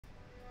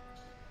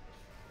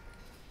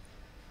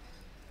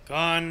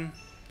Gone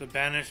the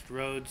banished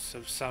roads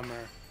of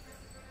summer,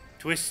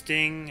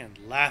 twisting and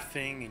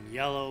laughing in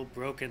yellow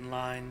broken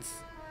lines,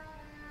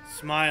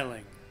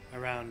 smiling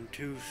around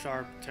two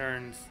sharp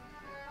turns.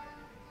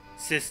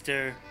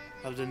 Sister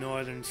of the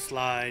northern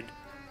slide,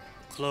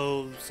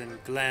 cloves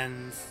and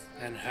glens,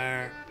 and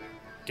her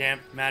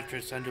damp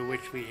mattress under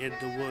which we hid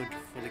the wood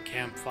for the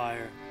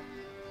campfire,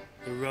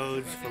 the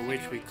roads for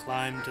which we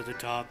climbed to the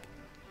top,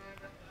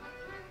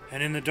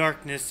 and in the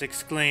darkness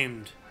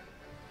exclaimed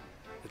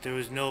that there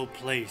was no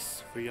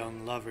place for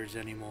young lovers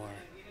anymore.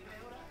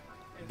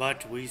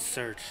 But we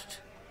searched.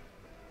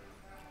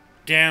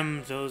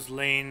 Damn those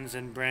lanes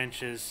and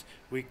branches,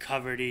 we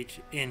covered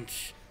each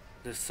inch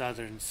the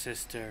southern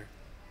sister,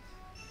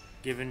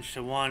 given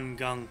Shawan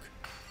Gunk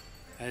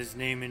as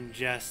name in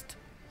jest.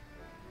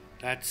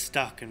 That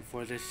stuck, and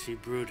for this she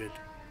brooded,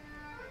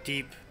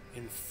 deep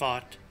in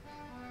thought,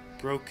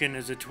 broken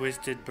as a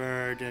twisted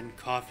bird and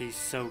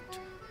coffee-soaked,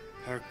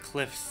 her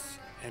cliffs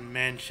and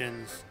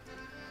mansions,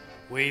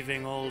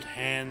 waving old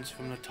hands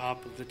from the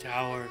top of the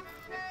tower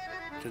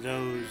to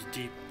those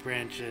deep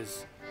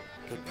branches,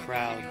 the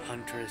proud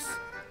huntress,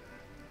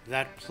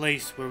 that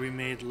place where we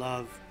made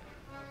love,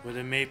 where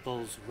the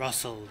maples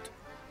rustled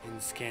in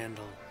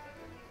scandal,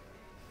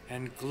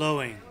 and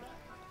glowing,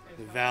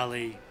 the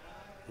valley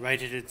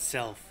righted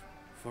itself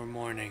for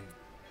morning,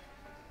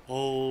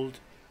 old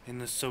in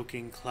the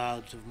soaking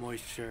clouds of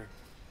moisture,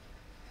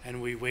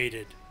 and we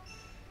waited,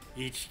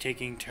 each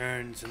taking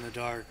turns in the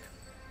dark,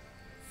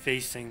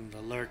 facing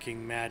the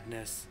lurking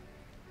madness,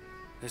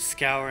 the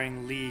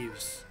scouring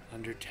leaves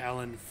under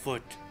taloned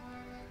foot,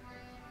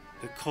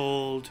 the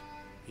cold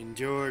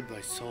endured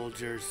by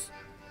soldiers,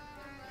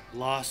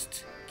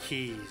 lost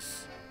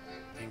keys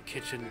and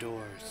kitchen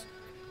doors,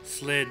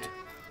 slid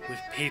with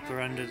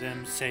paper under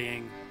them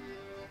saying,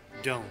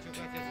 don't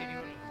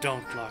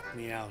lock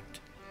me out.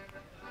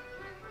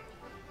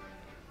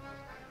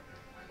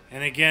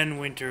 And again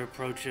winter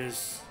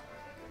approaches,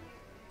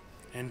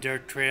 and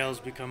dirt trails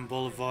become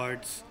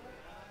boulevards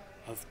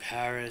of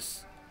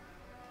Paris,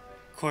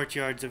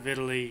 courtyards of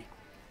Italy,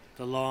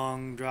 the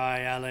long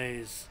dry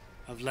alleys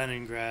of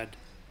Leningrad,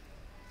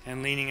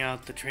 and leaning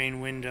out the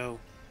train window,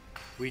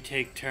 we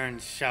take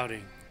turns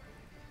shouting,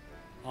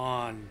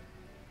 on,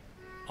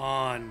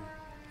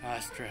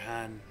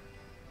 Astrahan.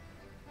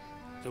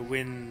 The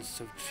winds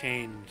of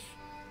change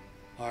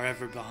are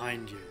ever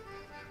behind you.